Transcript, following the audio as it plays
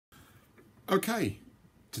Okay,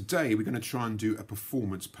 today we're going to try and do a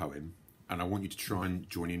performance poem, and I want you to try and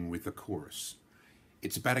join in with the chorus.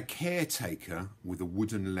 It's about a caretaker with a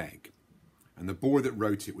wooden leg, and the boy that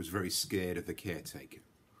wrote it was very scared of the caretaker.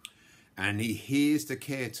 And he hears the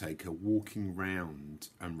caretaker walking round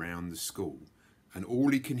and round the school, and all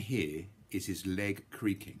he can hear is his leg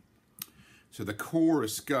creaking. So the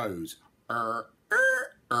chorus goes,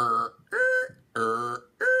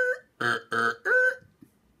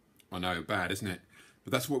 I know, bad, isn't it?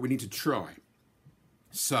 But that's what we need to try.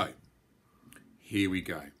 So, here we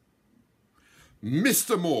go.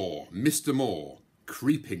 Mr. Moore,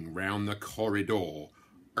 creeping round the corridor.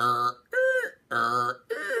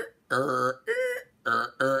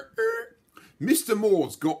 Mr.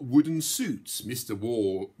 Moore's got wooden suits. Mr.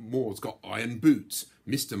 Moore's got iron boots.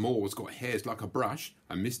 Mr. Moore's got hairs like a brush,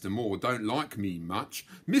 and Mr. Moore don't like me much.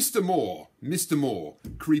 Mr. Moore,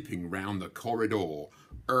 creeping round the corridor.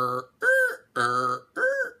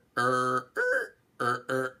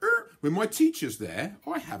 When my teacher's there,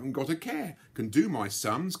 I haven't got a care. Can do my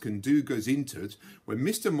sums, can do gazintered. When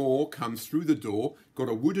Mr. Moore comes through the door, got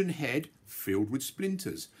a wooden head filled with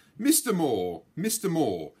splinters. Mr. Moore,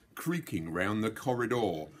 creaking round the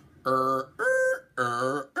corridor.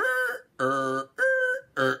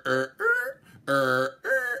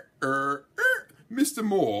 Mr.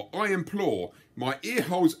 Moore, I implore, my ear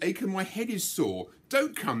holes ache and my head is sore.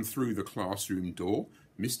 Don't come through the classroom door.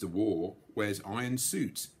 Mr. Moore wears iron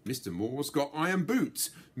suits. Mr. Moore's got iron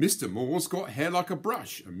boots. Mr. Moore's got hair like a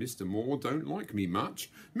brush, and Mr. Moore don't like me much.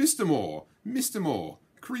 Mr. Moore,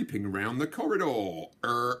 creeping round the corridor.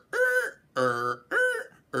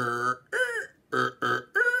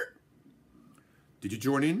 Did you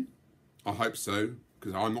join in? I hope so,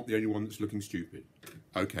 because I'm not the only one that's looking stupid.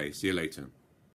 Okay, see you later.